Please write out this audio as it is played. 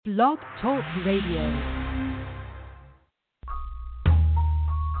Blog Talk Radio.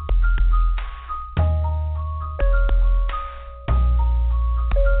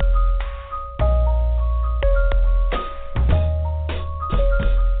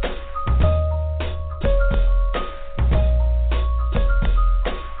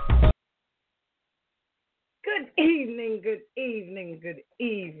 Good evening, good evening, good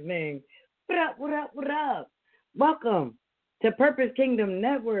evening. What up, what up, what up? Welcome to Purpose Kingdom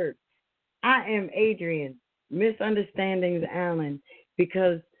Network. I am Adrienne, Misunderstandings Allen,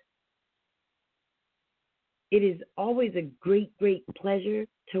 because it is always a great, great pleasure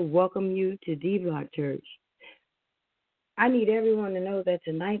to welcome you to D Block Church. I need everyone to know that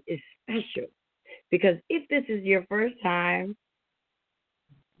tonight is special, because if this is your first time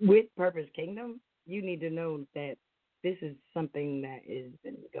with Purpose Kingdom, you need to know that this is something that has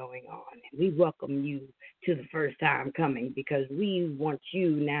been going on. And we welcome you to the first time coming, because we want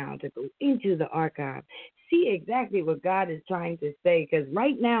you now to go into the archive, see exactly what God is trying to say. Because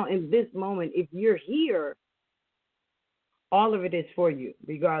right now, in this moment, if you're here, all of it is for you,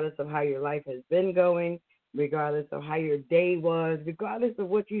 regardless of how your life has been going, regardless of how your day was, regardless of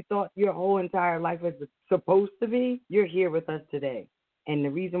what you thought your whole entire life was supposed to be. You're here with us today. And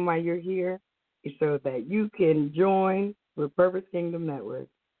the reason why you're here is so that you can join with Purpose Kingdom Network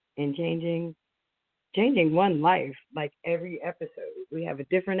in changing one life, like every episode. We have a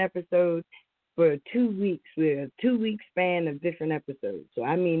different episode for 2 weeks. We're a 2-week span of different episodes. So,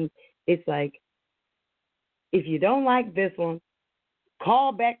 I mean, it's like, if you don't like this one,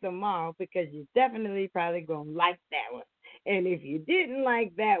 call back tomorrow, because you're definitely probably going to like that one. And if you didn't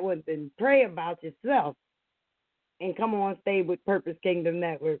like that one, then pray about yourself and come on, stay with Purpose Kingdom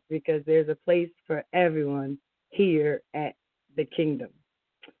Network, because there's a place for everyone here at the Kingdom.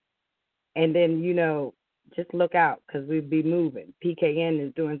 And then, just look out, because we'll be moving. PKN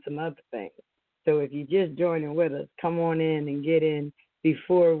is doing some other things. So if you're just joining with us, come on in and get in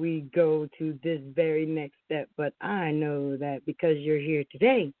before we go to this very next step. But I know that because you're here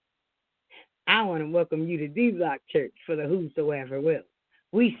today, I want to welcome you to D Block Church for the whosoever will.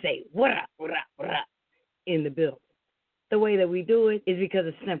 We say, what up, what up, what up, in the building. The way that we do it is because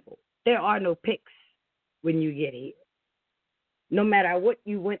it's simple. There are no picks when you get here. No matter what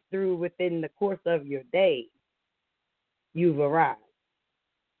you went through within the course of your day, you've arrived.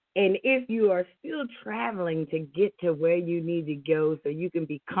 And if you are still traveling to get to where you need to go so you can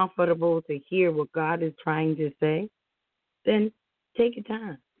be comfortable to hear what God is trying to say, then take your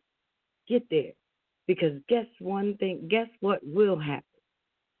time. Get there. Because guess what will happen?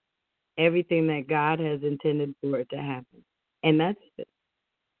 Everything that God has intended for it to happen. And that's it.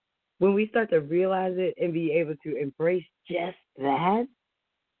 When we start to realize it and be able to embrace just that,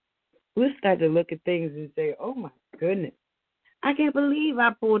 we'll start to look at things and say, oh my goodness, I can't believe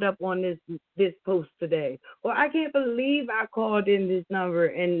I pulled up on this post today. Or I can't believe I called in this number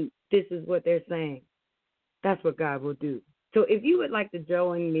and this is what they're saying. That's what God will do. So if you would like to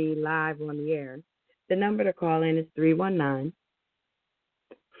join me live on the air, the number to call in is 319-527-6091.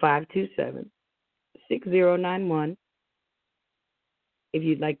 If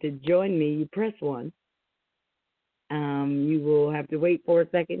you'd like to join me, you press 1. You will have to wait for a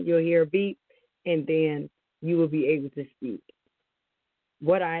second. You'll hear a beep, and then you will be able to speak.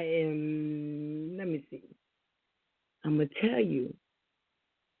 Let me see. I'm going to tell you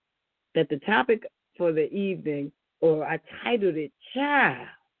that the topic for the evening, or I titled it, Child,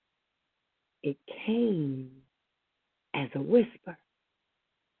 it came as a whisper.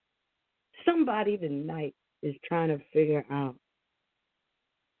 Somebody tonight is trying to figure out,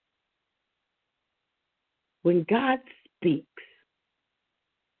 when God speaks,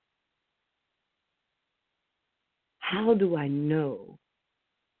 how do I know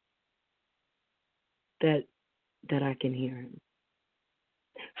that I can hear him?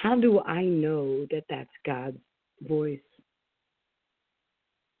 How do I know that that's God's voice?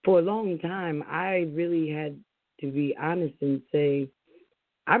 For a long time, I really had to be honest and say,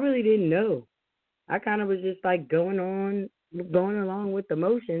 I really didn't know. I kind of was just like going along with the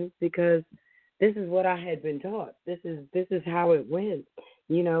motions, because this is what I had been taught. This is how it went.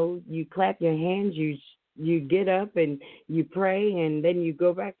 You clap your hands, you get up and you pray, and then you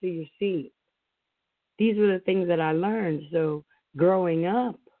go back to your seat. These were the things that I learned. So growing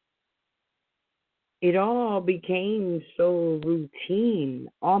up, it all became so routine,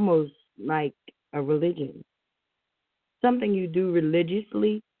 almost like a religion. Something you do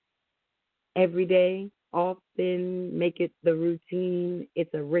religiously every day, often make it the routine.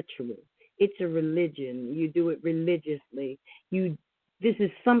 It's a ritual. It's a religion. You do it religiously. This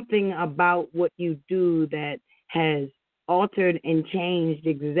is something about what you do that has altered and changed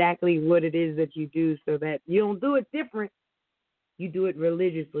exactly what it is that you do so that you don't do it different. You do it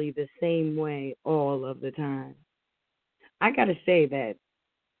religiously the same way all of the time. I got to say that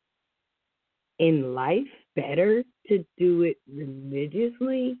in life, better to do it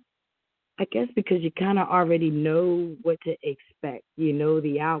religiously, I guess, because you kind of already know what to expect. You know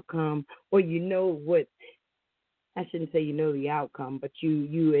the outcome, or you know what, I shouldn't say you know the outcome, but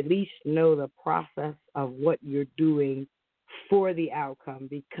you at least know the process of what you're doing for the outcome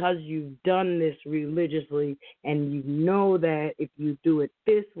because you've done this religiously and you know that if you do it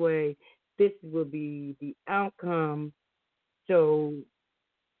this way, this will be the outcome. So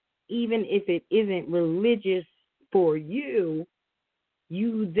even if it isn't religious for you,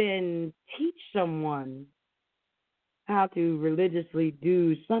 you then teach someone how to religiously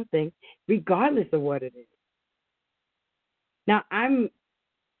do something regardless of what it is. Now I'm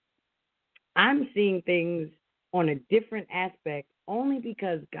seeing things on a different aspect only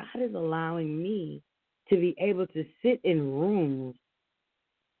because God is allowing me to be able to sit in rooms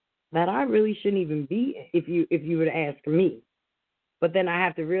that I really shouldn't even be in if you were to ask me. But then I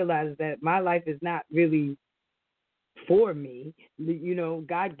have to realize that my life is not really for me. You know,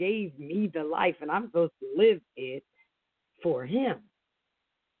 God gave me the life and I'm supposed to live it for him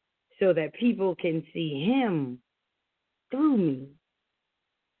so that people can see him through me.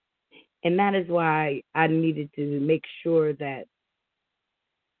 And that is why I needed to make sure that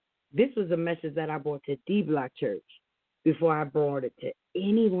this was a message that I brought to D Block Church before I brought it to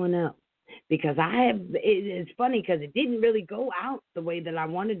anyone else. Because it's funny because it didn't really go out the way that I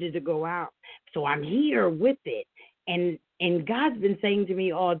wanted it to go out. So I'm here with it. And God's been saying to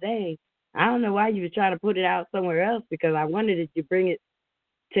me all day, I don't know why you were trying to put it out somewhere else because I wanted it to bring it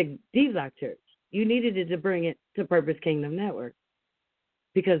to D Block Church. You needed it to bring it to Purpose Kingdom Network.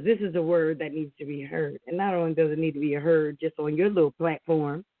 Because this is a word that needs to be heard. And not only does it need to be heard just on your little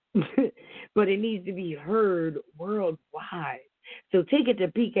platform, but it needs to be heard worldwide. So take it to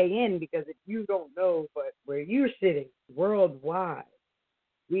PKN because if you don't know, but where you're sitting worldwide,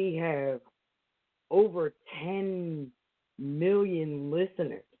 we have over 10 million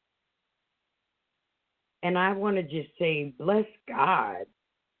listeners. And I want to just say, bless God.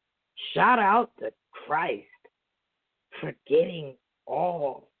 Shout out to Christ for getting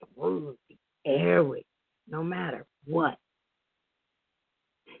all through the airways, no matter what.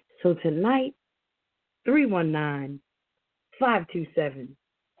 So tonight,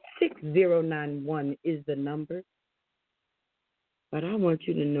 319-527-6091 is the number. But I want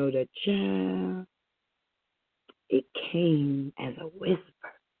you to know that, child, it came as a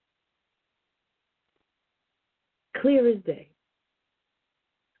whisper. Clear as day.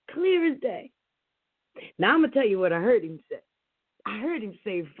 Clear as day. Now I'm going to tell you what I heard him say. I heard him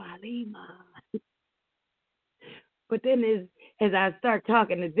say, Falima. But then as I start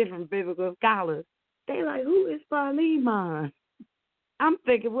talking to different biblical scholars, they like, who is Philemon? I'm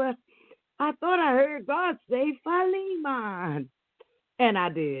thinking, well, I thought I heard God say Philemon. And I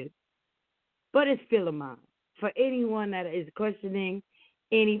did. But it's Philemon. For anyone that is questioning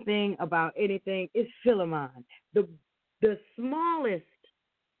anything about anything, it's Philemon. The smallest,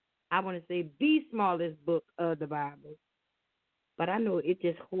 I want to say the smallest book of the Bible. But I know it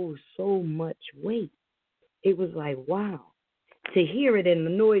just holds so much weight. It was like, wow. To hear it in the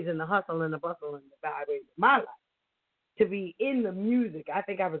noise and the hustle and the bustle and the vibe of my life. To be in the music. I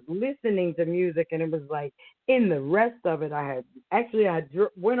think I was listening to music and it was like in the rest of it I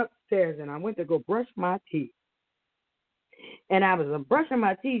went upstairs and I went to go brush my teeth. And I was brushing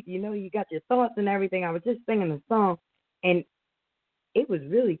my teeth. You know, you got your thoughts and everything. I was just singing the song and it was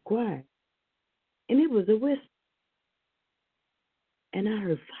really quiet. And it was a whisper. And I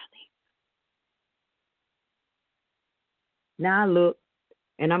heard Folly. Now I look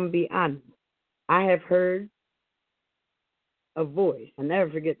and I'm going to be honest. I have heard a voice. I'll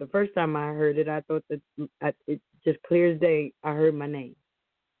never forget the first time I heard it, I thought that it just clear as day, I heard my name.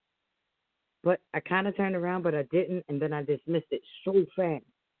 But I kind of turned around, but I didn't, and then I dismissed it so fast.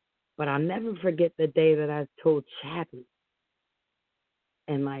 But I'll never forget the day that I told Chappie.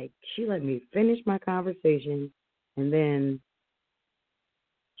 And, like, she let me finish my conversation, and then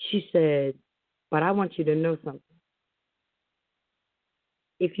she said, but I want you to know something.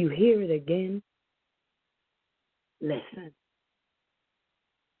 If you hear it again, listen.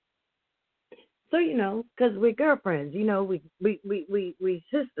 So, you know, because we're girlfriends, you know, we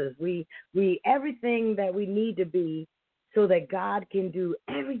sisters, we everything that we need to be so that God can do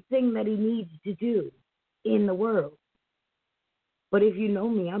everything that he needs to do in the world. But if you know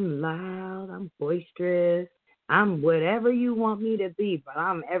me, I'm loud, I'm boisterous, I'm whatever you want me to be, but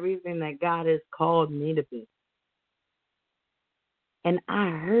I'm everything that God has called me to be. And I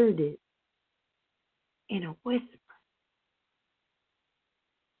heard it in a whisper.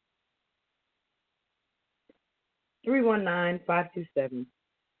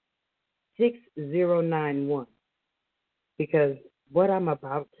 319-527-6091. Because what I'm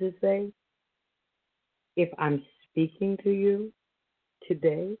about to say, if I'm speaking to you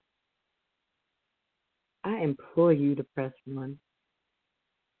today, I implore you to press 1.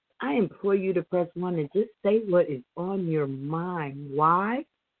 I implore you to press 1 and just say what is on your mind. Why?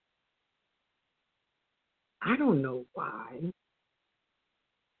 I don't know why.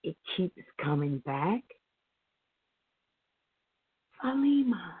 It keeps coming back.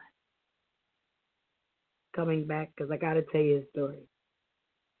 Philemon. Coming back because I got to tell you a story.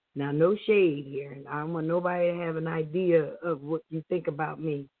 Now, no shade here. I don't want nobody to have an idea of what you think about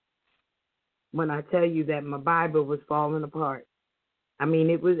me when I tell you that my Bible was falling apart. I mean,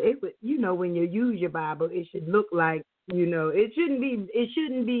 it was, when you use your Bible, it should look like, it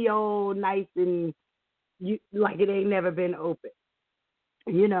shouldn't be all nice and like it ain't never been open.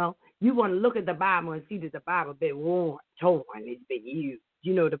 You want to look at the Bible and see that the Bible been worn, torn, it's been used.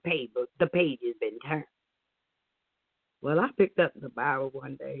 The page has been turned. Well, I picked up the Bible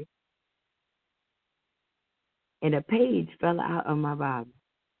one day, and a page fell out of my Bible.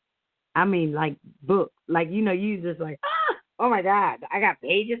 I mean, like book, like you just like, oh my God, I got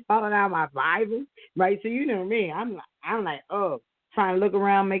pages falling out of my Bible, right? So you know me, I'm like, trying to look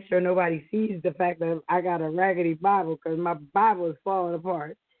around, make sure nobody sees the fact that I got a raggedy Bible because my Bible is falling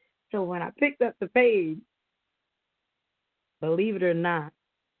apart. So when I picked up the page, believe it or not,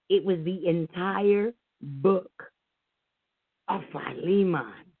 it was the entire book of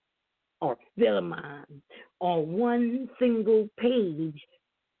Philemon or Philemon on one single page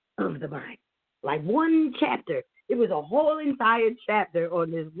of the Bible. Like one chapter. It was a whole entire chapter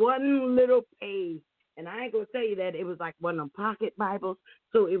on this one little page. And I ain't going to tell you that it was like one of them pocket Bibles.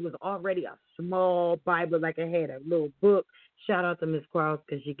 So it was already a small Bible, like I had a little book. Shout out to Miss Cross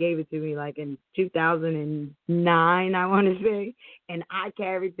because she gave it to me like in 2009, I want to say. And I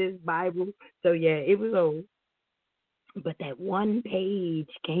carried this Bible. So, yeah, it was old. But that one page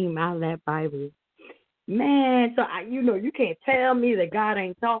came out of that Bible. Man, so you can't tell me that God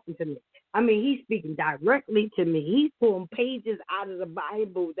ain't talking to me. I mean, he's speaking directly to me. He's pulling pages out of the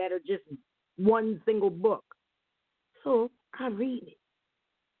Bible that are just one single book. So I read it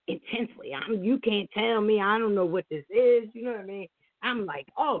intensely. You can't tell me I don't know what this is. You know what I mean? I'm like,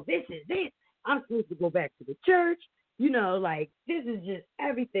 oh, this is it. I'm supposed to go back to the church. Like this is just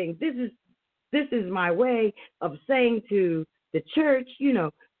everything. This is my way of saying to the church,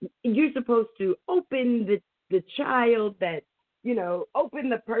 you're supposed to open the child that, open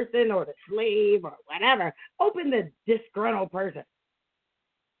the person or the slave or whatever, open the disgruntled person,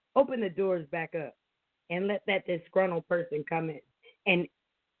 open the doors back up and let that disgruntled person come in and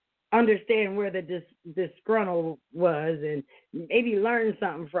understand where the disgruntled was and maybe learn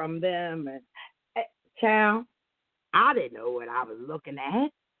something from them. And child, I didn't know what I was looking at.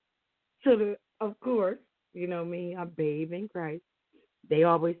 So, of course, me, I'm babe in Christ. They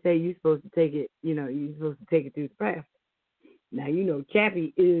always say you're supposed to take it, you're supposed to take it through the pastor. Now,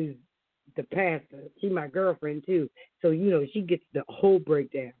 Chappie is the pastor. She's my girlfriend, too. So, she gets the whole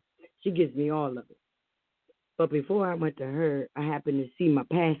breakdown. She gives me all of it. But before I went to her, I happened to see my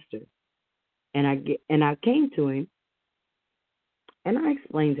pastor. And I came to him, and I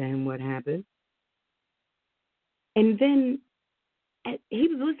explained to him what happened. And then he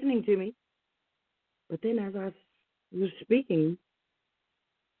was listening to me. But then as I was speaking,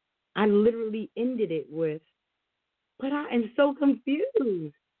 I literally ended it with, but I am so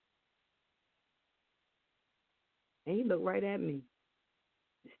confused. And he looked right at me,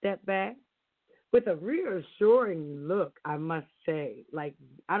 stepped back with a reassuring look, I must say. Like,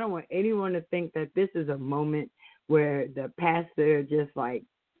 I don't want anyone to think that this is a moment where the pastor just like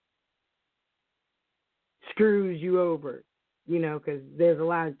screws you over, because there's a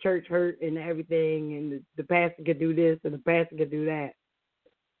lot of church hurt and everything, and the pastor could do this and the pastor could do that.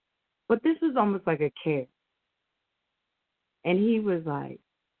 But this was almost like a care. And he was like,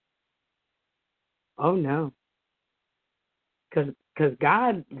 oh, no. Because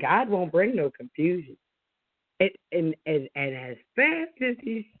God won't bring no confusion. And as fast as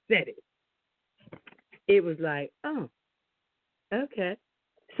he said it, it was like, oh, okay.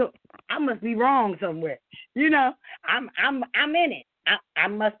 So I must be wrong somewhere. I'm in it. I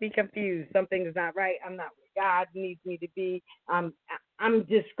must be confused. Something is not right. I'm not where God needs me to be. I'm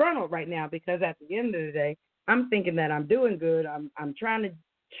disgruntled right now because at the end of the day, I'm thinking that I'm doing good. I'm trying to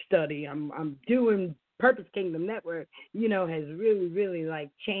study. I'm doing Purpose Kingdom Network. Has really, really like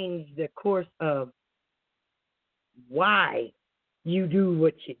changed the course of why you do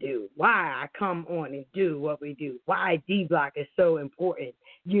what you do, why I come on and do what we do, why D Block is so important,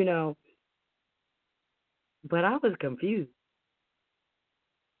 you know. But I was confused.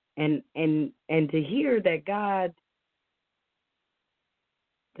 And to hear that God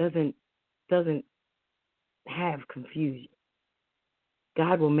doesn't have confusion.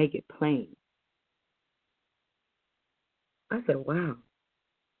 God will make it plain. I said, wow.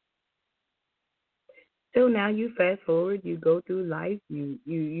 So now you fast forward, you go through life,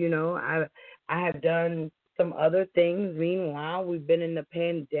 you know, I have done some other things. Meanwhile, we've been in the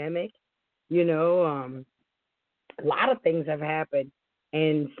pandemic, you know, a lot of things have happened.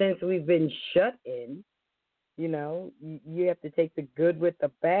 And since we've been shut in, you know, you have to take the good with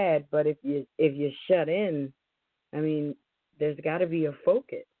the bad, but if you're shut in, I mean, there's got to be a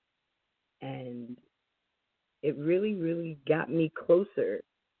focus. And it really, really got me closer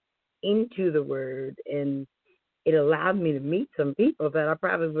into the word, and it allowed me to meet some people that I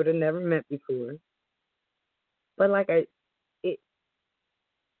probably would have never met before. But it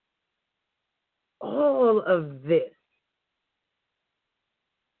all of this,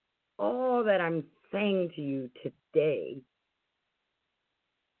 all that I'm saying to you today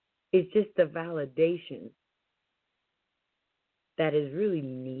is just the validation that is really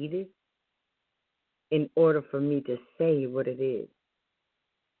needed in order for me to say what it is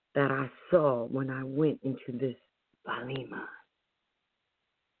that I saw when I went into this Philemon.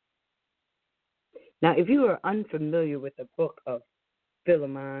 Now, if you are unfamiliar with the book of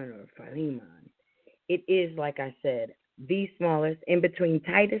Philemon or Philemon, it is, like I said, the smallest in between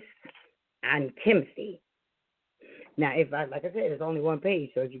Titus and Timothy. Now, like I said, it's only one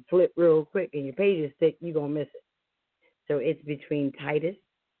page, so if you flip real quick and your page is thick, you're going to miss it. So it's between Titus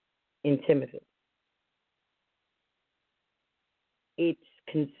and Timothy. It's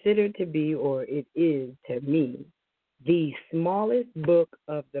considered to be, or it is to me, the smallest book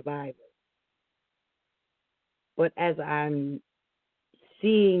of the Bible. But as I'm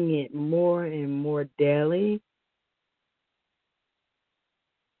seeing it more and more daily,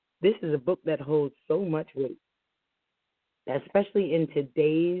 this is a book that holds so much weight, especially in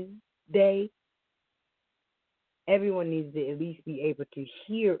today's day. Everyone needs to at least be able to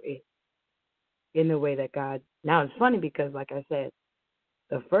hear it in the way that God. Now, it's funny because, like I said,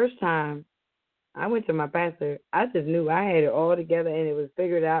 the first time I went to my pastor, I just knew I had it all together and it was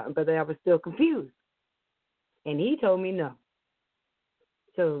figured out, but I was still confused. And he told me no.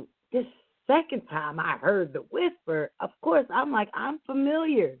 So this second time I heard the whisper, of course, I'm like, I'm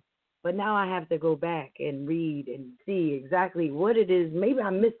familiar. But now I have to go back and read and see exactly what it is. Maybe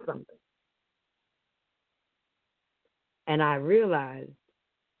I missed something. And I realized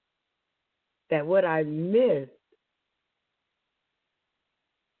that what I missed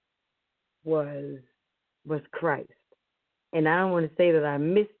was Christ. And I don't want to say that I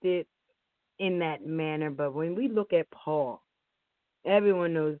missed it in that manner, but when we look at Paul,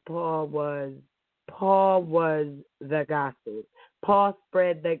 everyone knows Paul was the gospel. Paul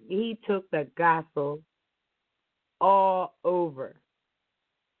he took the gospel all over.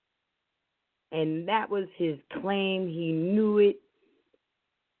 And that was his claim. He knew it.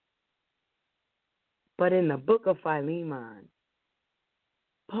 But in the book of Philemon,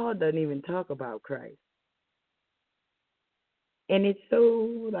 Paul doesn't even talk about Christ. And it's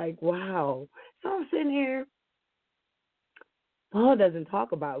so like, wow. So I'm sitting here. Paul doesn't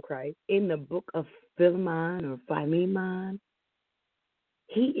talk about Christ. In the book of Philemon or Philemon,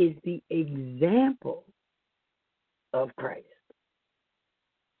 he is the example of Christ.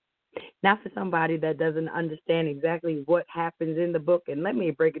 Now, for somebody that doesn't understand exactly what happens in the book, and let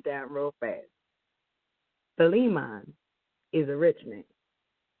me break it down real fast. Philemon is a rich man.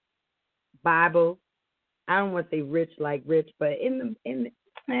 Bible, I don't want to say rich like rich, but he was in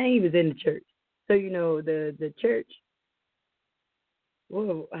the church. So, you know, the church,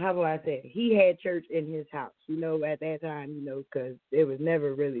 well, how do I say it? He had church in his house, you know, at that time, you know, because there was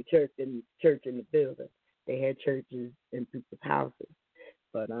never really church in the building. They had churches in people's houses.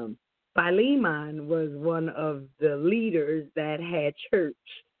 But Philemon was one of the leaders that had church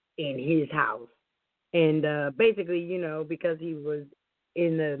in his house. And basically, you know, because he was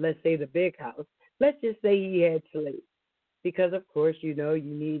in let's say, the big house, let's just say he had slaves. Because, of course, you know,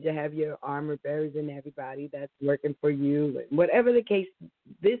 you need to have your armor bearers and everybody that's working for you. And whatever the case,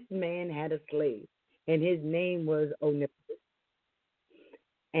 this man had a slave, and his name was Onesimus.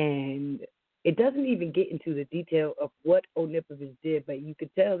 And it doesn't even get into the detail of what Onesimus did, but you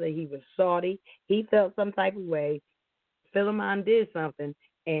could tell that he was salty. He felt some type of way. Philemon did something,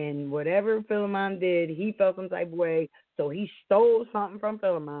 and whatever Philemon did, he felt some type of way. So he stole something from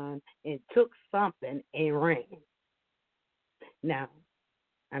Philemon and took something and ran. Now,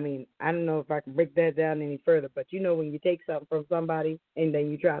 I mean, I don't know if I can break that down any further, but when you take something from somebody and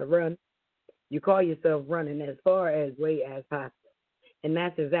then you try to run, you call yourself running as far as way as possible. And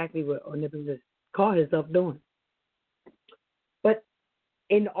that's exactly what Onesimus called himself doing. But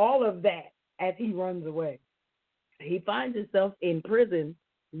in all of that, as he runs away, he finds himself in prison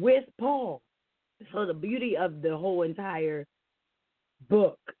with Paul. So the beauty of the whole entire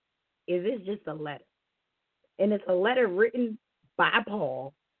book is it's just a letter. And it's a letter written by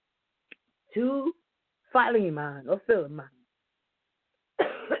Paul to Philemon or Philemon.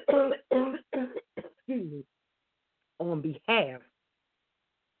 Excuse me. On behalf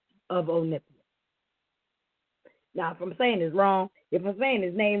of Onesimus. Now, if I'm saying this wrong, if I'm saying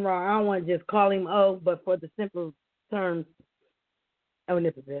his name wrong, I don't want to just call him O, but for the simple terms,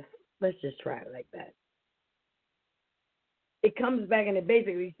 Onesimus. Let's just try it like that. It comes back and it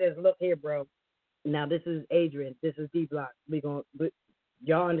basically says, look here, bro. Now, this is Adrienne. This is D-Block.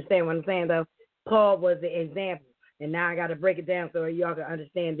 Y'all understand what I'm saying, though? Paul was the example. And now I got to break it down so y'all can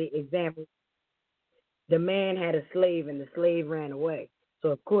understand the example. The man had a slave, and the slave ran away. So,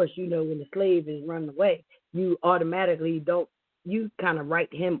 of course, when the slave is running away, you automatically you kind of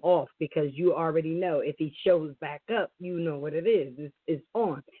write him off because you already know if he shows back up, you know what it is. It's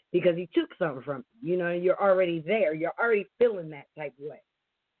on because he took something from you. You're already there. You're already feeling that type of way.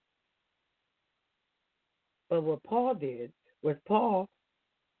 But what Paul did was Paul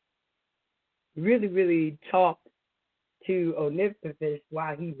really, really talked to Onesimus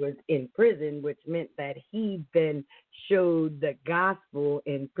while he was in prison, which meant that he then showed the gospel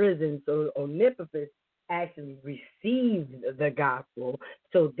in prison. So Onesimus actually received the gospel.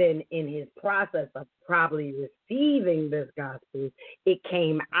 So then in his process of probably receiving this gospel, it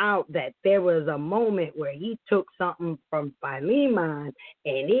came out that there was a moment where he took something from Philemon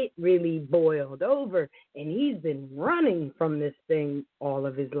and it really boiled over, and he's been running from this thing all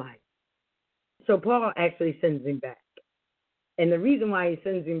of his life. So Paul actually sends him back. And the reason why he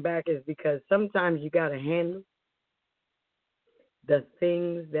sends him back is because sometimes you got to handle the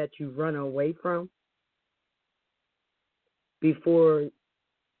things that you run away from before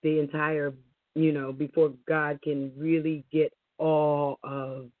the entire, before God can really get all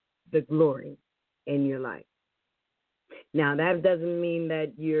of the glory in your life. Now, that doesn't mean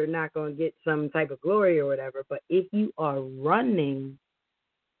that you're not going to get some type of glory or whatever, but if you are running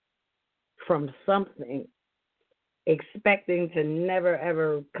from something, expecting to never,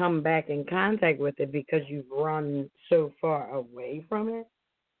 ever come back in contact with it because you've run so far away from it,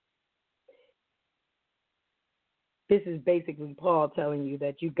 this is basically Paul telling you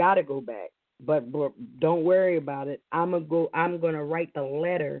that you got to go back, but don't worry about it. I'm going to write the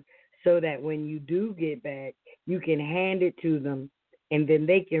letter so that when you do get back, you can hand it to them, and then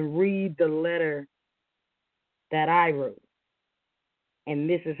they can read the letter that I wrote. And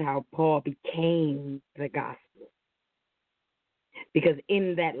this is how Paul became the gospel. Because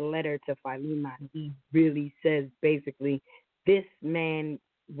in that letter to Philemon, he really says basically, this man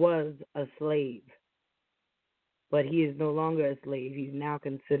was a slave, but he is no longer a slave. He's now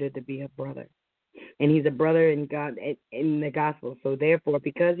considered to be a brother. And he's a brother in God, in the gospel. So therefore,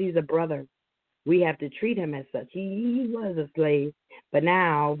 because he's a brother, we have to treat him as such. He was a slave, but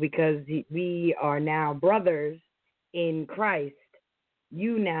now because we are now brothers in Christ,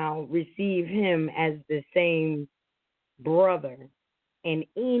 you now receive him as the same brother. And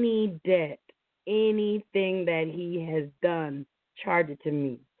any debt, anything that he has done, charge it to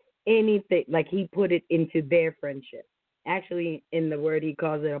me. Anything, like he put it into their friendship. Actually, in the word, he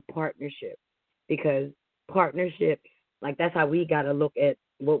calls it a partnership. Because partnerships, like that's how we got to look at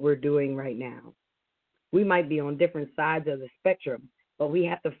what we're doing right now. We might be on different sides of the spectrum, but we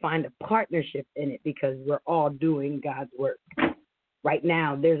have to find a partnership in it because we're all doing God's work. Right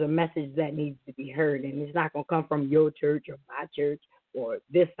now, there's a message that needs to be heard, and it's not going to come from your church or my church or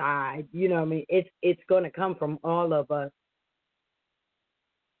this side. You know what I mean? It's going to come from all of us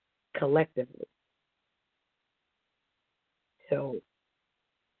collectively. So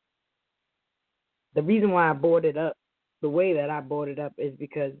the reason why I brought it up, the way that I brought it up is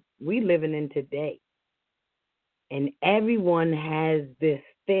because we living in today. And everyone has this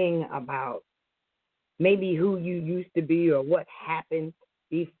thing about maybe who you used to be or what happened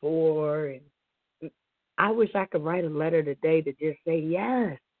before. And I wish I could write a letter today to just say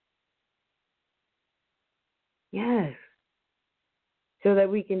yes. Yes. So that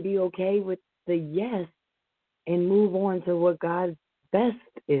we can be okay with the yes and move on to what God's best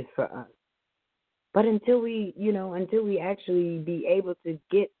is for us. But until we actually be able to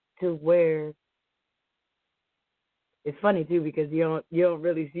get to where, it's funny too because you don't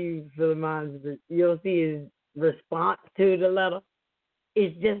really see Philemon's, you don't see response to the letter.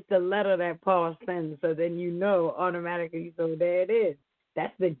 It's just the letter that Paul sends, so then you know automatically, so there it is.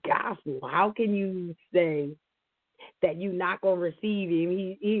 That's the gospel. How can you say that you're not going to receive him?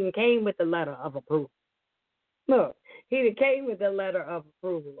 He even came with the letter of approval. Look, he came with the letter of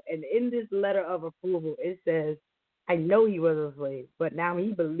approval. And in this letter of approval, it says, I know he was a slave, but now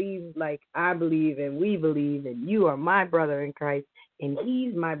he believes like I believe and we believe, and you are my brother in Christ, and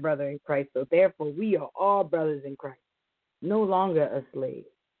he's my brother in Christ. So therefore, we are all brothers in Christ. No longer a slave,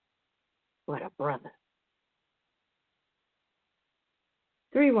 but a brother.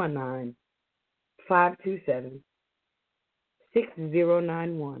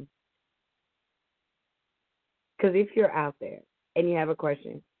 319-527-6091. Because if you're out there and you have a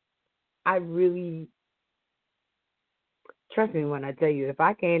question, I really trust me when I tell you, if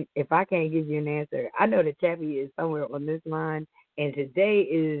I can't give you an answer, I know that Chappie is somewhere on this line, and today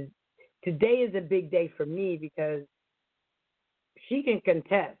is a big day for me because she can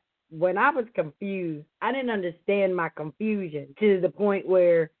contest. When I was confused, I didn't understand my confusion to the point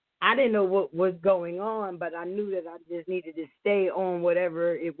where I didn't know what was going on, but I knew that I just needed to stay on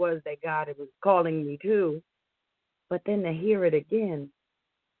whatever it was that God was calling me to. But then to hear it again,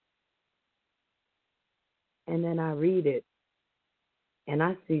 and then I read it, and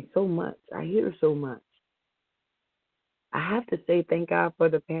I see so much. I hear so much. I have to say thank God for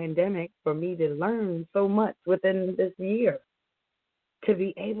the pandemic for me to learn so much within this year, to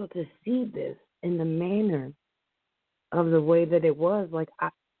be able to see this in the manner of the way that it was. Like,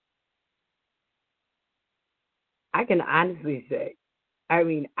 I can honestly say, I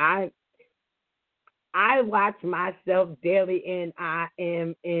mean, I watch myself daily and I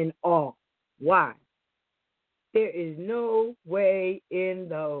am in awe. Why? There is no way in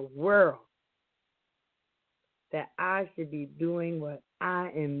the world that I should be doing what I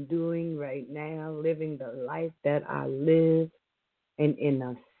am doing right now, living the life that I live, and in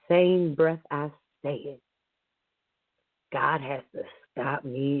the same breath I say it, God has to stop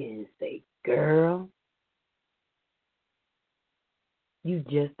me and say, girl, you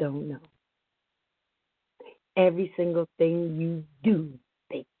just don't know. Every single thing you do,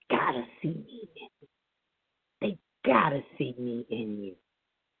 they gotta see me in you. They gotta see me in you.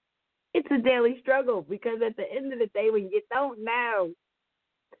 It's a daily struggle because at the end of the day, when you don't know,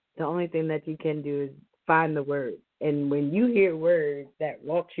 the only thing that you can do is find the word. And when you hear words that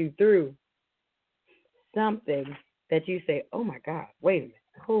walks you through something that you say, oh my God, wait a minute,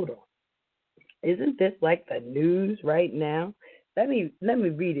 hold on. Isn't this like the news right now? Let me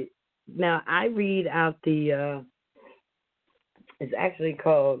read it. Now I read out the it's actually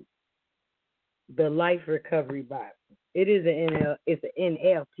called the Life Recovery Bible. It is it's an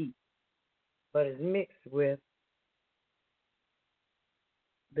NLT, but it's mixed with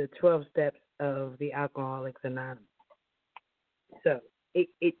the 12 steps of the Alcoholics Anonymous. So it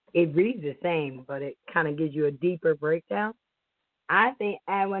reads the same, but it kind of gives you a deeper breakdown. I think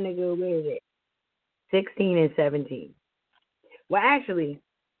I want to go with it. 16 and 17. Well, actually,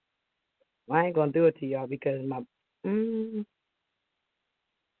 I ain't going to do it to y'all because my,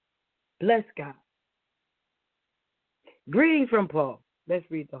 bless God. Greeting from Paul. Let's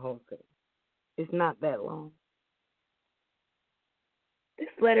read the whole thing. It's not that long. This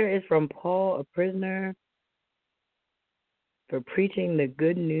letter is from Paul, a prisoner for preaching the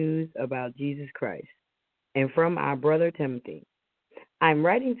good news about Jesus Christ, and from our brother Timothy. I'm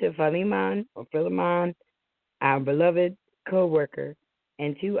writing to Philemon, our beloved co-worker,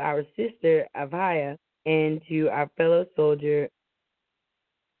 and to our sister Avia, and to our fellow soldier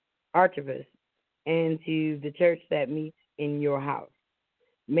Archivus, and to the church that meets in your house.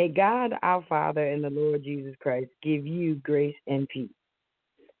 May God, our Father, and the Lord Jesus Christ give you grace and peace.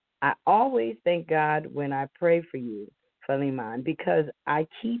 I always thank God when I pray for you, Philemon, because I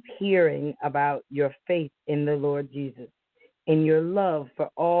keep hearing about your faith in the Lord Jesus and your love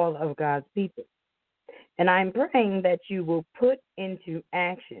for all of God's people. And I'm praying that you will put into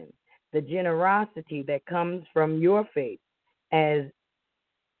action the generosity that comes from your faith as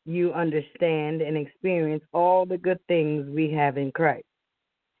you understand and experience all the good things we have in Christ.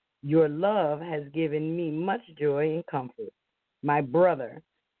 Your love has given me much joy and comfort, my brother,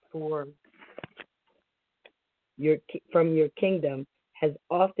 from your kingdom has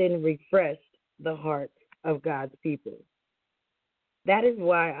often refreshed the hearts of God's people. That is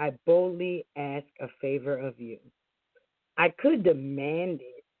why I boldly ask a favor of you. I could demand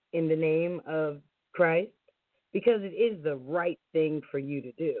it in the name of Christ because it is the right thing for you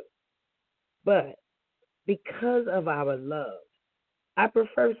to do. But because of our love, I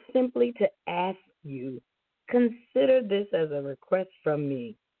prefer simply to ask you, consider this as a request from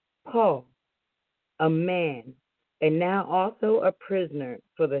me, Paul, a man, and now also a prisoner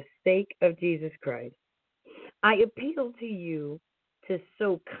for the sake of Jesus Christ, I appeal to you to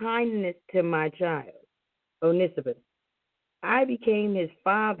show kindness to my child, Onesimus. I became his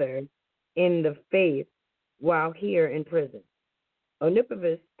father in the faith while here in prison.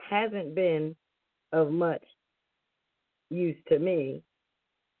 Onesimus hasn't been of much use to me,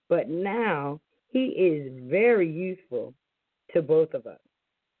 but now he is very useful to both of us.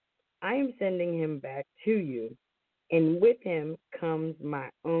 I am sending him back to you, and with him comes my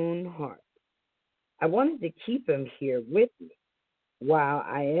own heart. I wanted to keep him here with me while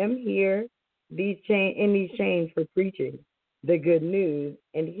I am here in these chains for preaching the good news,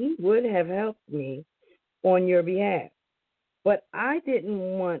 and he would have helped me on your behalf. But I didn't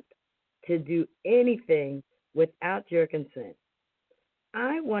want to do anything without your consent.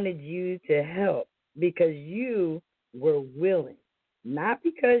 I wanted you to help because you were willing, not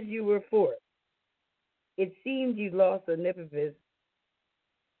because you were forced. It seemed you lost Onesimus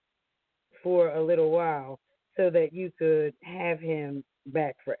for a little while so that you could have him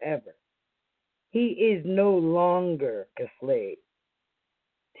back forever. He is no longer a slave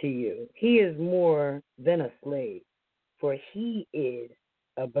to you. He is more than a slave, for he is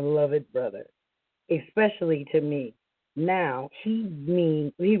a beloved brother, especially to me. Now he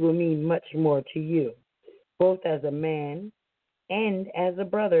will mean much more to you, both as a man and as a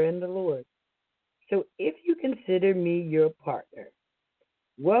brother in the Lord. So if you consider me your partner,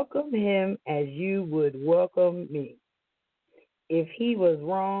 welcome him as you would welcome me. If he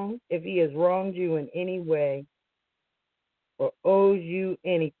has wronged you in any way or owes you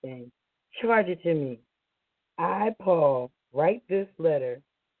anything, charge it to me. I, Paul, write this letter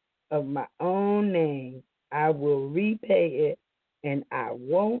of my own name. I will repay it, and I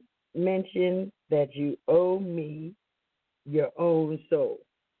won't mention that you owe me your own soul.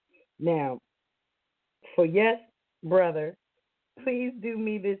 Now, for yes, brother, please do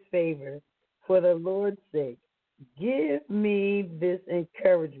me this favor for the Lord's sake. Give me this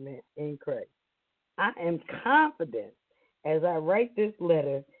encouragement in Christ. I am confident as I write this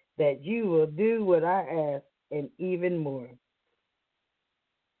letter that you will do what I ask and even more.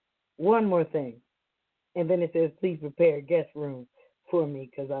 One more thing, and then it says, please prepare a guest room for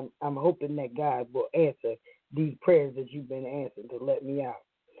me because I'm hoping that God will answer these prayers that you've been answering to let me out.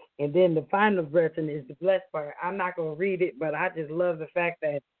 And then the final version is the blessed part. I'm not going to read it, but I just love the fact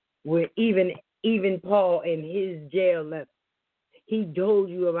that when even Paul in his jail letter, he told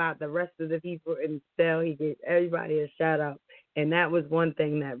you about the rest of the people in the cell. He gave everybody a shout out. And that was one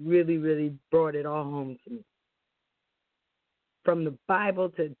thing that really, really brought it all home to me. From the Bible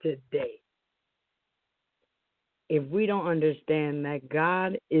to today, if we don't understand that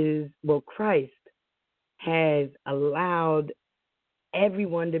Christ has allowed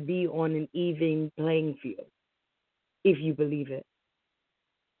everyone to be on an even playing field, if you believe it.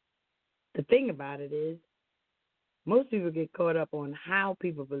 The thing about it is, most people get caught up on how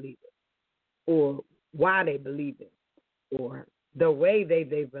people believe it, or why they believe it, or the way they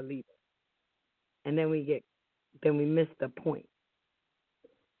believe it, and then we miss the point.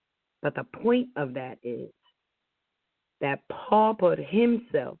 But the point of that is that Paul put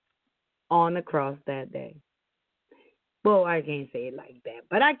himself on the cross that day. Well, I can't say it like that,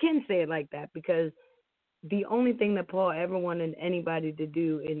 but I can say it like that because the only thing that Paul ever wanted anybody to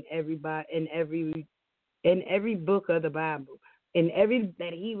do in every book of the Bible, in every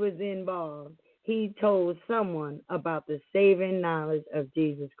that he was involved, he told someone about the saving knowledge of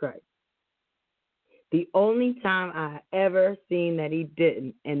Jesus Christ. The only time I ever seen that he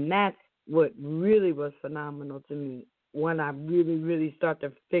didn't, and that's what really was phenomenal to me when I really, really start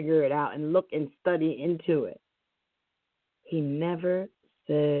to figure it out and look and study into it. He never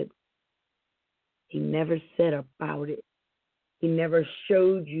said about it. He never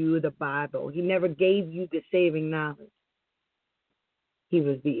showed you the Bible. He never gave you the saving knowledge. He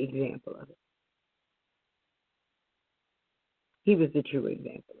was the example of it. He was the true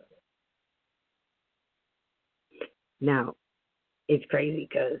example of it. Now, it's crazy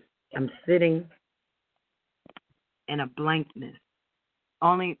because I'm sitting in a blankness.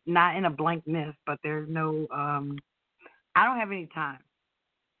 Only not in a blankness, but there's no, I don't have any time.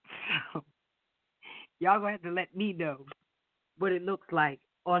 So, y'all going to have to let me know what it looks like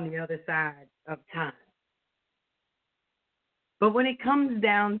on the other side of time. But when it comes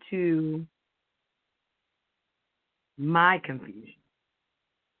down to my confusion,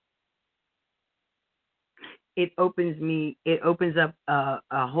 it opens up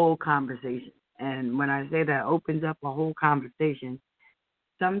a whole conversation. And when I say that opens up a whole conversation,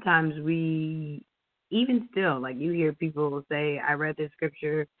 sometimes we, even still, like you hear people say, I read this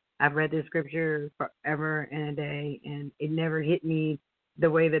scripture, I've read this scripture forever and a day, and it never hit me the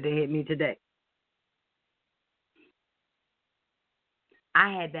way that it hit me today.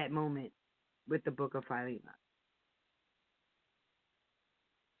 I had that moment with the book of Philemon.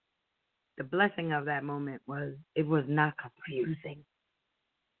 The blessing of that moment was it was not confusing.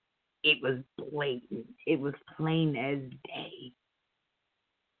 It was blatant. It was plain as day.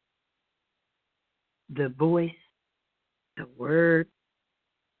 The voice, the word,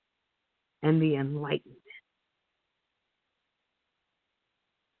 and the enlightenment.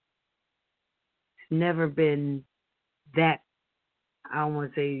 It's never been that, I don't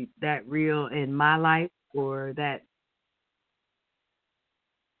want to say that real in my life, or that,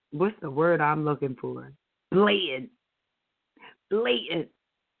 what's the word I'm looking for? Blatant. Blatant.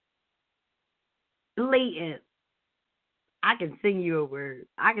 Blatant. I can sing you a word.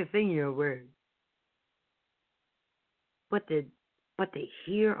 I can sing you a word. But to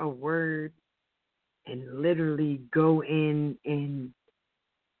hear a word and literally go in, and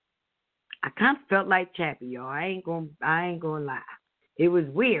I kind of felt like Chappie, y'all. I ain't gonna lie. It was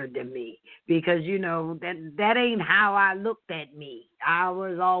weird to me because, that ain't how I looked at me. I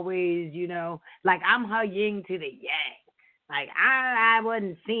was always, like I'm her yin to the yang. Like I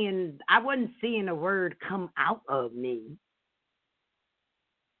wasn't seeing a word come out of me.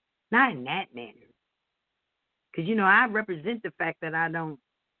 Not in that manner. Because, I represent the fact that I don't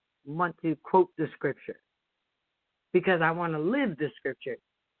want to quote the scripture because I want to live the scripture.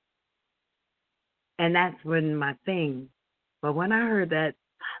 And that's when my thing. But when I heard that,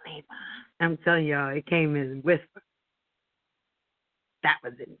 I'm telling y'all, it came in a whisper. That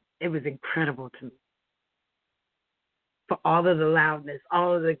was it. It was incredible to me. For all of the loudness,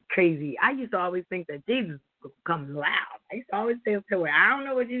 all of the crazy. I used to always think that Jesus would come loud. I used to always say to her, I don't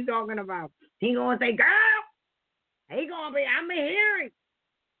know what you're talking about. He going to say, girl, he going to be, I'm hearing.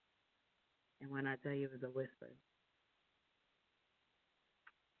 And when I tell you it was a whisper,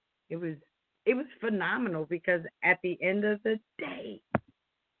 it was phenomenal because at the end of the day,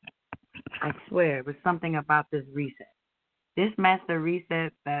 I swear, it was something about this reset. This master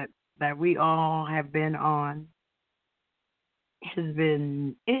reset that we all have been on has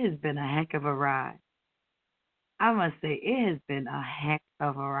been a heck of a ride. I must say, it has been a heck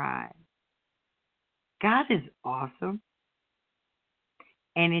of a ride. God is awesome.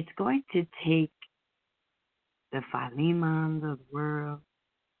 And it's going to take the Philemons of the world,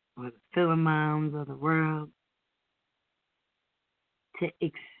 or the Philemons of the world, to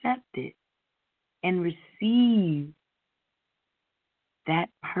accept it and receive that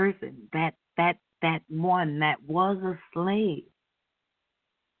person, that one that was a slave,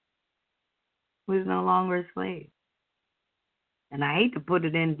 who is no longer a slave. And I hate to put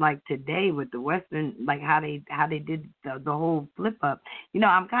it in like today with the Western, like how they did the whole flip up.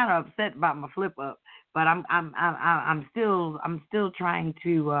 I'm kind of upset about my flip up, but I'm still trying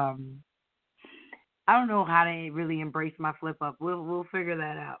to. I don't know how to really embrace my flip up. We'll figure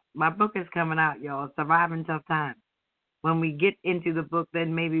that out. My book is coming out, y'all. Surviving Tough Times. When we get into the book,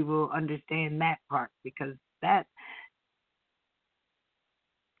 then maybe we'll understand that part, because that,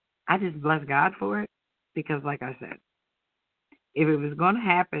 I just bless God for it, because like I said, if it was going to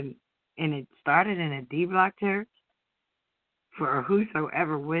happen and it started in a D-Block church, for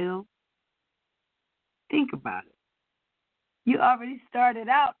whosoever will, think about it. You already started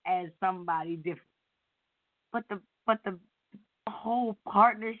out as somebody different. But the whole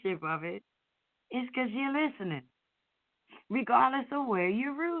partnership of it is because you're listening, regardless of where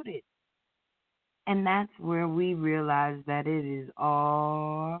you're rooted. And that's where we realize that it is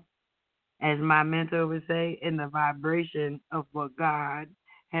all, as my mentor would say, in the vibration of what God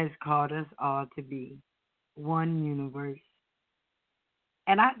has called us all to be. One universe.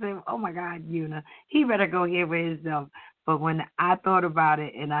 And I said, oh my God, Una, he better go here with himself. But when I thought about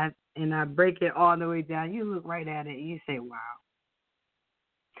it and I break it all the way down, you look right at it and you say, wow.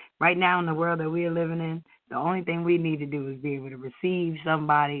 Right now in the world that we are living in, the only thing we need to do is be able to receive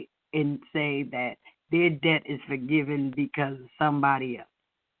somebody and say that their debt is forgiven because of somebody else.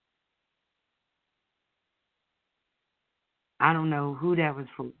 I don't know who that was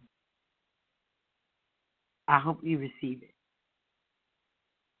for. I hope you receive it.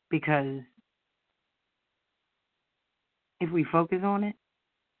 Because if we focus on it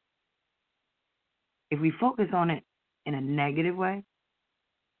in a negative way,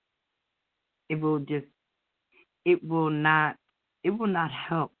 it will not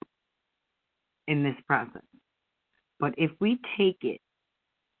help in this process. But if we take it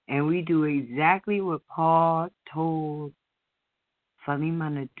and we do exactly what Paul told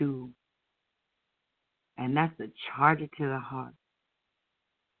Philemon to do, and that's to charge it to the heart.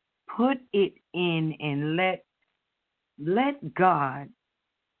 Put it in and let God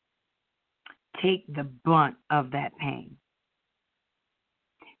take the brunt of that pain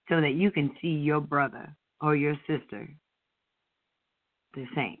so that you can see your brother or your sister the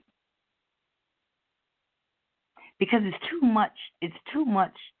same. Because it's too much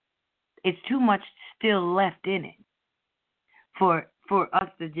still left in it for us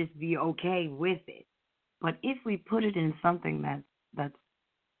to just be okay with it. But if we put it in something that's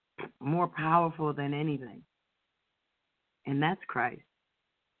more powerful than anything, and that's Christ,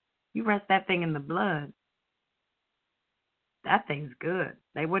 you rest that thing in the blood, that thing's good.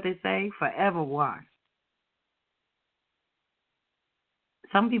 What they say, forever washed.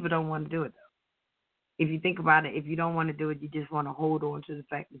 Some people don't want to do it, though. If you think about it, if you don't want to do it, you just want to hold on to the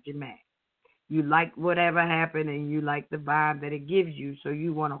fact that you're mad. You like whatever happened and you like the vibe that it gives you, so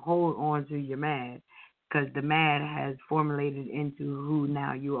you want to hold on to your mad because the mad has formulated into who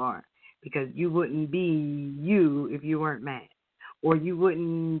now you are. Because you wouldn't be you if you weren't mad. Or you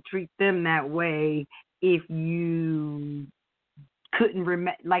wouldn't treat them that way if you couldn't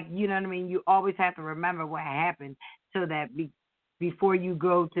remember. Like, you know what I mean? You always have to remember what happened so that before you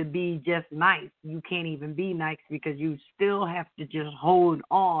go to be just nice, you can't even be nice because you still have to just hold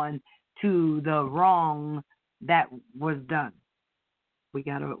on to the wrong that was done. We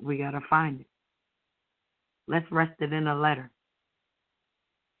gotta find it. Let's rest it in a letter.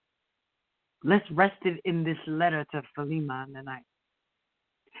 Let's rest it in this letter to Philemon tonight.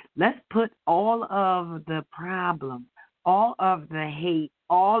 Let's put all of the problem, all of the hate,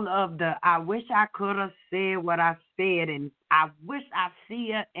 all of the I wish I could have said what I said, and I wish I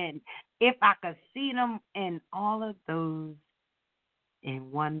see it, and if I could see them, and all of those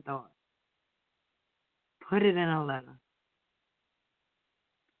in one thought. Put it in a letter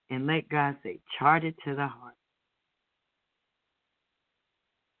and let God say, charge it to the heart.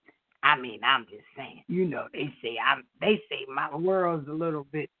 I mean, I'm just saying, they say my world's a little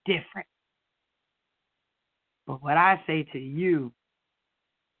bit different. But what I say to you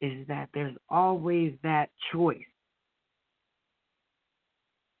is that there's always that choice.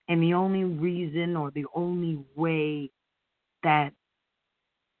 And the only reason or the only way that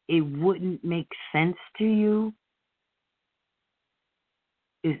it wouldn't make sense to you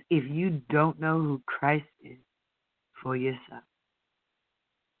is if you don't know who Christ is for yourself.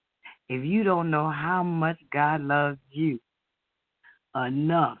 If you don't know how much God loves you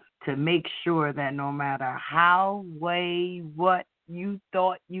enough to make sure that no matter what you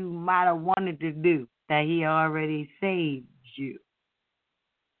thought you might have wanted to do, that he already saved you.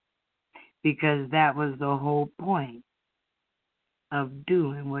 Because that was the whole point of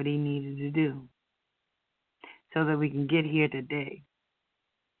doing what he needed to do. So that we can get here today.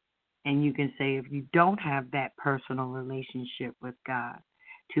 And you can say, if you don't have that personal relationship with God,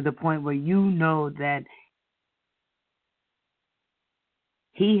 to the point where you know that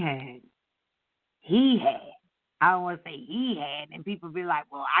he had, I don't want to say he had, and people be like,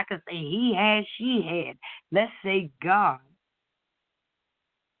 well, I could say he had, she had. Let's say God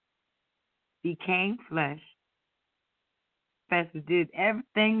became flesh, did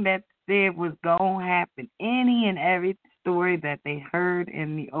everything that said was going to happen. Any and every story that they heard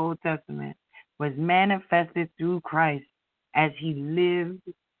in the Old Testament was manifested through Christ as he lived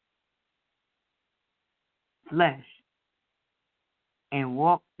flesh and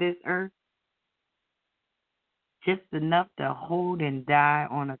walked this earth just enough to hold and die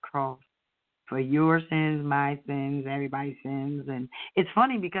on a cross for your sins, my sins, everybody's sins. And it's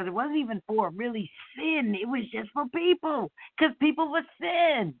funny because it wasn't even for really sin. It was just for people because people would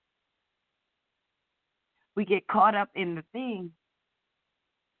sin. We get caught up in the thing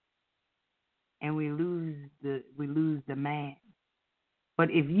and we lose the man. But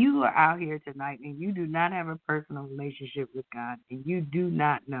if you are out here tonight and you do not have a personal relationship with God and you do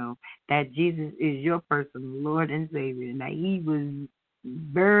not know that Jesus is your personal Lord and Savior and that he was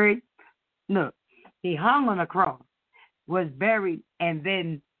buried, look, he hung on a cross, was buried, and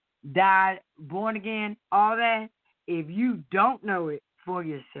then died, born again, all that, if you don't know it for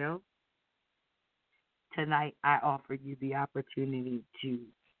yourself, tonight I offer you the opportunity to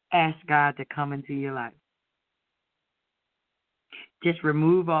ask God to come into your life. Just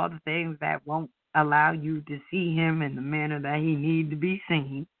remove all the things that won't allow you to see him in the manner that he needs to be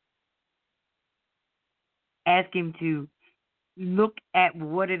seen. Ask him to look at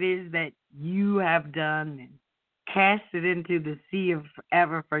what it is that you have done and cast it into the sea of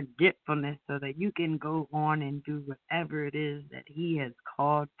forever forgetfulness so that you can go on and do whatever it is that he has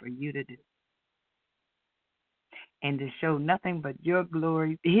called for you to do. And to show nothing but your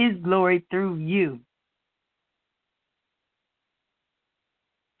glory, his glory through you.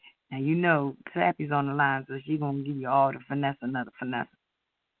 Now, you know, Sappy's on the line, so she's going to give you all the finesse, another finesse.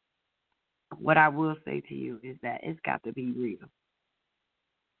 What I will say to you is that it's got to be real.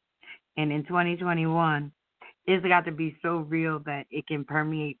 And in 2021, it's got to be so real that it can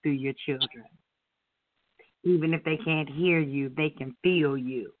permeate through your children. Even if they can't hear you, they can feel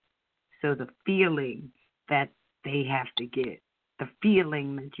you. So the feeling that they have to get, the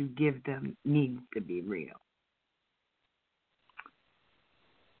feeling that you give them needs to be real.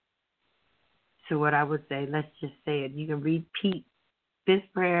 So what I would say, let's just say it. You can repeat this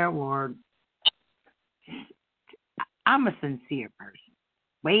prayer, or I'm a sincere person.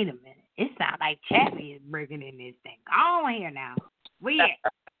 Wait a minute. It sounds like Chappie is breaking in this thing. Go on here now. Where?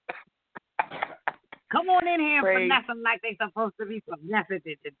 Come on in here and finesse them like they supposed to be finessing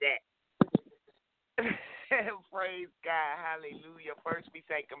it today. Praise God. Hallelujah. First, we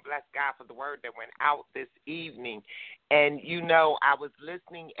thank and bless God for the word that went out this evening. And, you know, I was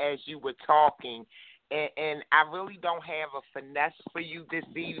listening as you were talking, and I really don't have a finesse for you this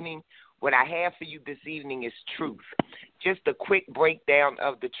evening. What I have for you this evening is truth. Just a quick breakdown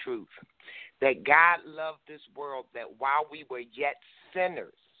of the truth. That God loved this world, that while we were yet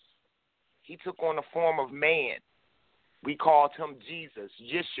sinners, he took on the form of man. We called him Jesus,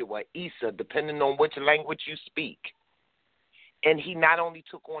 Yeshua, Isa, depending on which language you speak. And he not only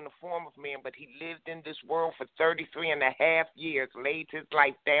took on the form of man, but he lived in this world for 33 and a half years, laid his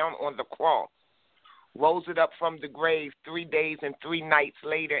life down on the cross, rose it up from the grave 3 days and 3 nights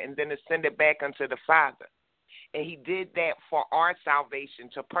later, and then ascended back unto the Father. And he did that for our salvation,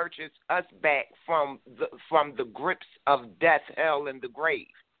 to purchase us back from the grips of death, hell, and the grave,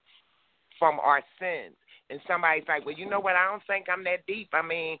 from our sins. And somebody's like, well, you know what, I don't think I'm that deep. I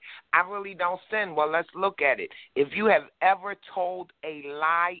mean, I really don't sin. Well, let's look at it. If you have ever told a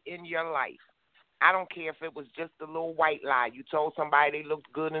lie in your life, I don't care if it was just a little white lie. You told somebody they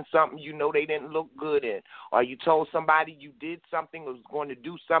looked good in something you know they didn't look good in. Or you told somebody you did something or was going to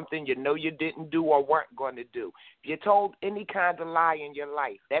do something you know you didn't do or weren't going to do. If you told any kind of lie in your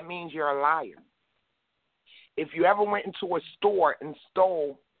life, that means you're a liar. If you ever went into a store and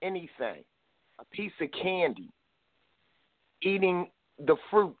stole anything, a piece of candy, eating the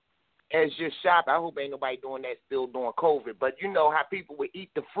fruit as you're shopping. I hope ain't nobody doing that still during COVID, but you know how people would eat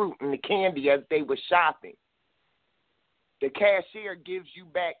the fruit and the candy as they were shopping. The cashier gives you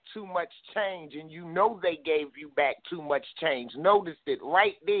back too much change, and you know they gave you back too much change. Noticed it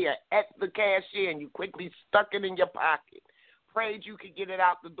right there at the cashier, and you quickly stuck it in your pocket. Prayed you could get it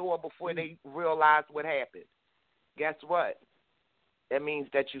out the door before they realized what happened. Guess what? That means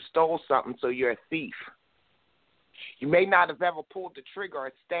that you stole something, so you're a thief. You may not have ever pulled the trigger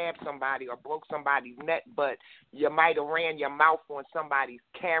or stabbed somebody or broke somebody's neck, but you might have ran your mouth on somebody's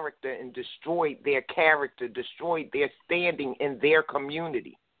character and destroyed their character, destroyed their standing in their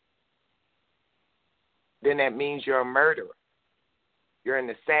community. Then that means you're a murderer. You're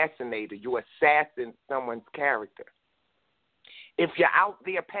an assassinator. You assassinate someone's character. If you're out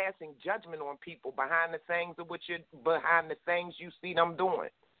there passing judgment on people behind the things you see them doing,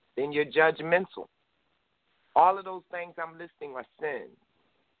 then you're judgmental. All of those things I'm listing are sins.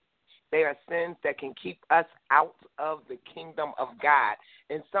 They are sins that can keep us out of the kingdom of God.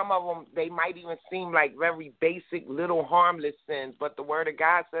 And some of them, they might even seem like very basic, little harmless sins, but the word of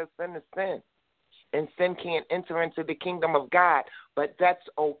God says sin is sin. And sin can't enter into the kingdom of God. But that's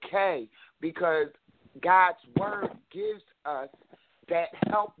okay, because God's word gives us that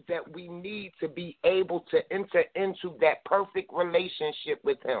help that we need to be able to enter into that perfect relationship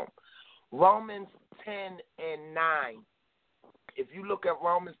with him. Romans 10 and 9. If you look at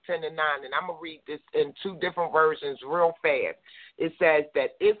Romans 10 and 9, and I'm going to read this in 2 different versions real fast. It says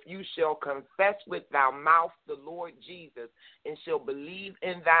that if you shall confess with thy mouth the Lord Jesus and shall believe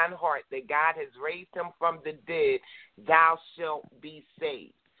in thine heart that God has raised him from the dead, thou shalt be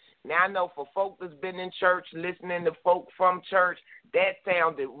saved. Now, I know for folk that's been in church, listening to folk from church, that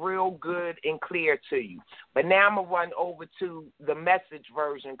sounded real good and clear to you. But now I'm going to run over to the Message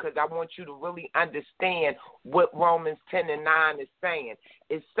version, because I want you to really understand what Romans 10 and 9 is saying.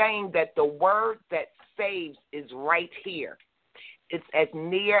 It's saying that the word that saves is right here. It's as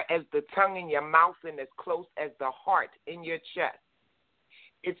near as the tongue in your mouth and as close as the heart in your chest.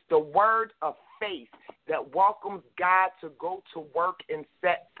 It's the word of faith that welcomes God to go to work and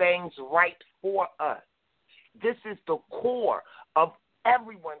set things right for us. This is the core of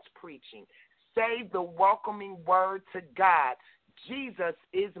everyone's preaching. Say the welcoming word to God, Jesus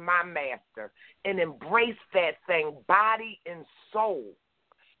is my master, and embrace that thing, body and soul.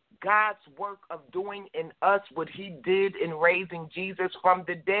 God's work of doing in us what he did in raising Jesus from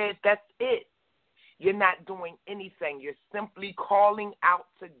the dead, that's it. You're not doing anything. You're simply calling out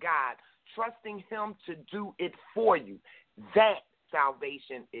to God, trusting Him to do it for you. That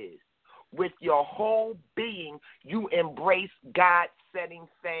salvation is. With your whole being, you embrace God setting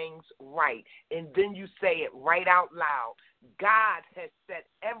things right. And then you say it right out loud. God has set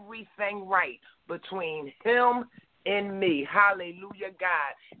everything right between Him and me. Hallelujah,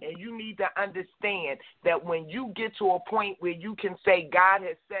 God. And you need to understand that when you get to a point where you can say God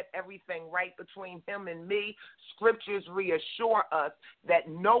has set everything right between Him and me, scriptures reassure us that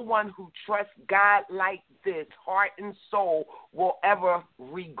no one who trusts God like this, heart and soul, will ever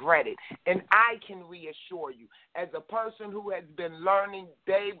regret it. And I can reassure you, as a person who has been learning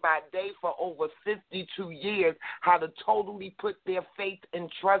day by day for over 52 years how to totally put their faith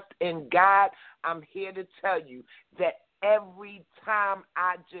and trust in God, I'm here to tell you that every time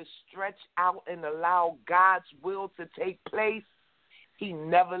I just stretch out and allow God's will to take place, He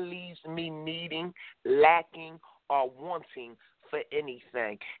never leaves me needing, lacking, or wanting for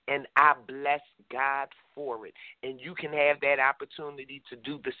anything. And I bless God for it. And you can have that opportunity to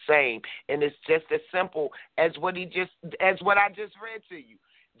do the same. And it's just as simple as what I just read to you.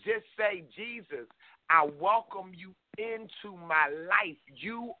 Just say, Jesus, I welcome you into my life.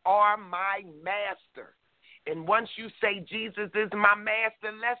 You are my master. And once you say Jesus is my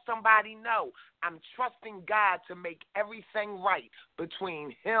master, let somebody know I'm trusting God to make everything right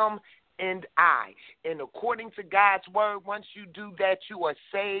between Him and I. And according to God's word, once you do that, you are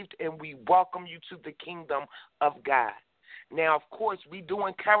saved, and we welcome you to the kingdom of God. Now, of course, we do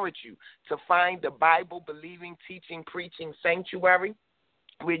encourage you to find the Bible-believing, teaching, preaching sanctuary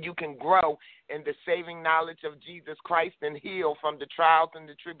where you can grow in the saving knowledge of Jesus Christ and heal from the trials and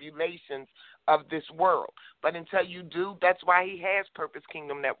the tribulations of this world. But until you do, that's why He has Purpose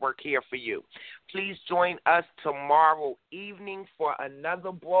Kingdom Network here for you. Please join us tomorrow evening for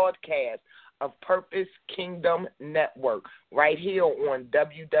another broadcast of Purpose Kingdom Network right here on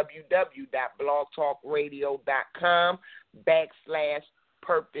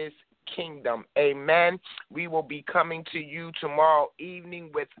www.blogtalkradio.com/Purpose Kingdom. Amen. We will be coming to you tomorrow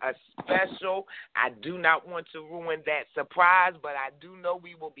evening with a special. I do not want to ruin that surprise, but I do know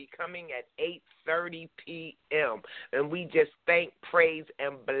we will be coming at 8:30 p.m. And we just thank, praise,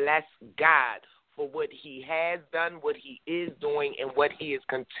 and bless God for what He has done, what He is doing, and what He is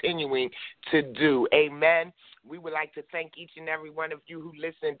continuing to do. Amen. We would like to thank each and every one of you who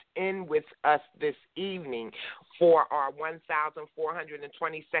listened in with us this evening for our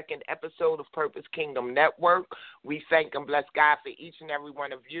 1,422nd episode of Purpose Kingdom Network. We thank and bless God for each and every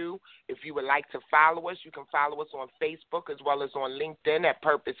one of you. If you would like to follow us, you can follow us on Facebook as well as on LinkedIn at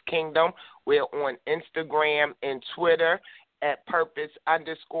Purpose Kingdom. We're on Instagram and Twitter at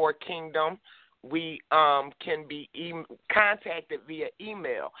Purpose_Kingdom. We can be contacted via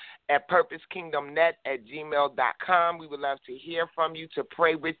email at purposekingdomnet@gmail.com. We would love to hear from you, to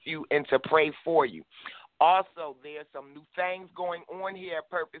pray with you, and to pray for you. Also, there's some new things going on here at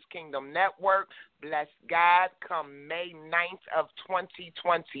Purpose Kingdom Network. Bless God, come May 9th of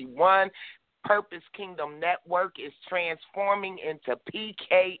 2021. Purpose Kingdom Network is transforming into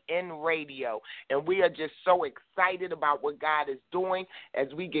PKN Radio. And we are just so excited about what God is doing.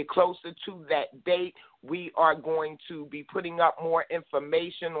 As we get closer to that date, we are going to be putting up more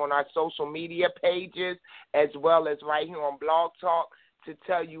information on our social media pages as well as right here on Blog Talk to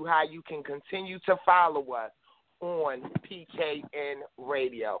tell you how you can continue to follow us on PKN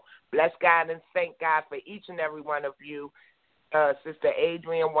Radio. Bless God and thank God for each and every one of you. Sister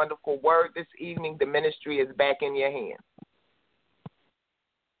Adrienne, wonderful word this evening. The ministry is back in your hands.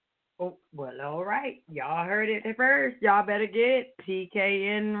 Oh, well, all right. Y'all heard it first. Y'all better get it.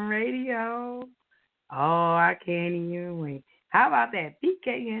 PKN Radio. Oh, I can't even wait. How about that?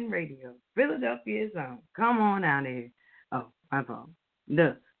 PKN Radio. Philadelphia's own. Come on out here. Oh, my phone.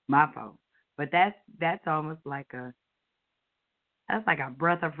 My phone. But that's almost like a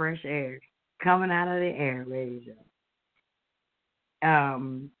breath of fresh air coming out of the air radio.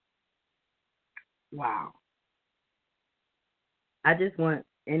 Wow. I just want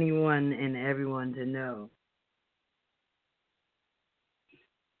anyone and everyone to know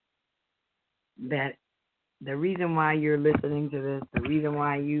that the reason why you're listening to this, the reason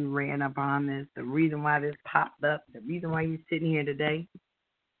why you ran upon this, the reason why this popped up, the reason why you're sitting here today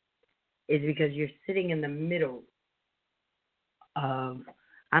is because you're sitting in the middle of,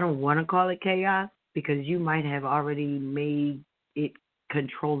 I don't want to call it chaos, because you might have already made it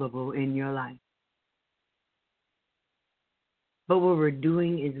controllable in your life. But what we're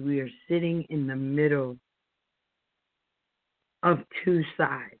doing is we are sitting in the middle of two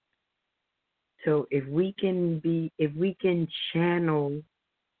sides. So if we can channel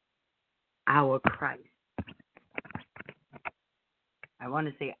our Christ. I want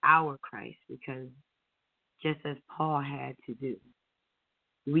to say our Christ because just as Paul had to do,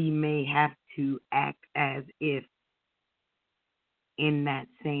 we may have to act as if in that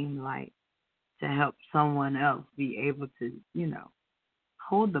same light to help someone else be able to,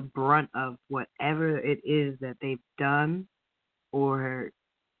 hold the brunt of whatever it is that they've done or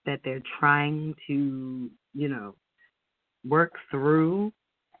that they're trying to, work through.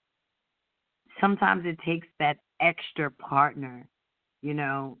 Sometimes it takes that extra partner,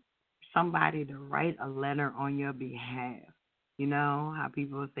 somebody to write a letter on your behalf. You know how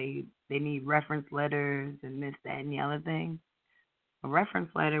people say they need reference letters and this, that, and the other thing? A reference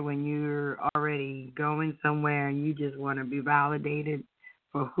letter when you're already going somewhere and you just want to be validated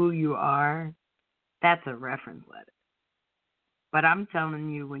for who you are, that's a reference letter. But I'm telling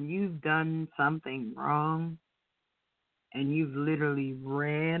you, when you've done something wrong and you've literally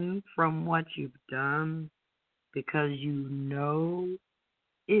ran from what you've done because you know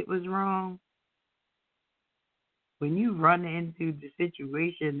it was wrong, when you run into the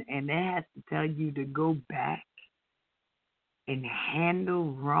situation and it has to tell you to go back and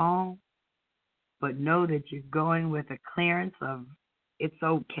handle wrong, but know that you're going with a clearance of it's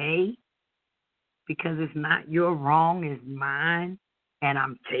okay because it's not your wrong, it's mine, and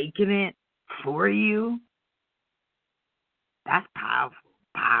I'm taking it for you. That's powerful,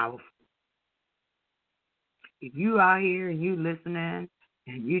 powerful. If you out here and you listening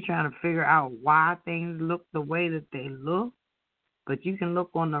and you trying to figure out why things look the way that they look, but you can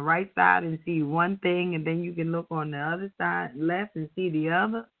look on the right side and see one thing, and then you can look on the other side, left, and see the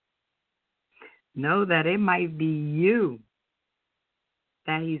other, know that it might be you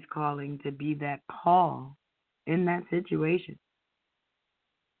that he's calling to be that Paul in that situation.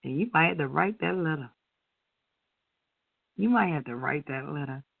 And you might have to write that letter. You might have to write that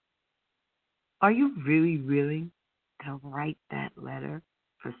letter. Are you really willing to write that letter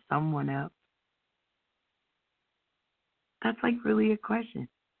for someone else? That's like really a question.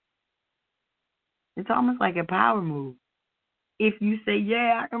 It's almost like a power move. If you say,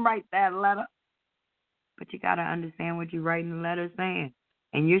 yeah, I can write that letter, but you got to understand what you're writing the letter saying.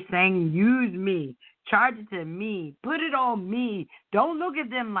 And you're saying, use me, charge it to me, put it on me. Don't look at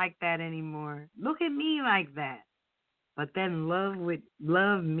them like that anymore. Look at me like that. But then love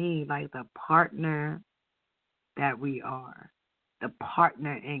me like the partner that we are, the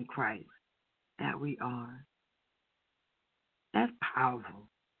partner in Christ that we are. That's powerful.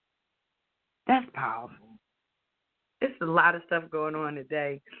 That's powerful. There's a lot of stuff going on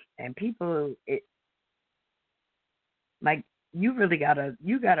today, and people, you really gotta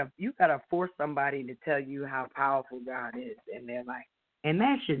force somebody to tell you how powerful God is in their life, and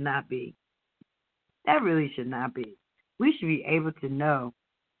that should not be. That really should not be. We should be able to know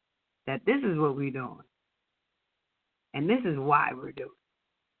that this is what we're doing, and this is why we're doing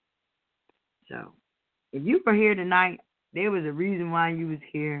it. So, if you were here tonight, there was a reason why you was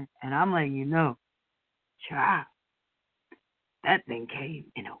here, and I'm letting you know, child, that thing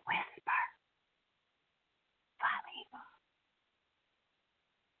came in a whisper.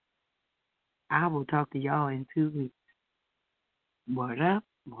 I will talk to y'all in 2 weeks. What up?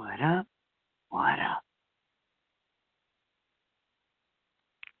 What up? What up?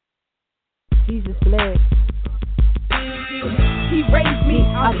 Jesus bless. He raised me,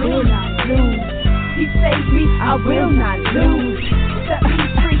 I will not lose. He saved me, I will not lose. Set me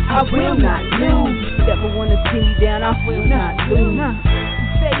free, I will not lose. Never wanna see me down, I will not lose.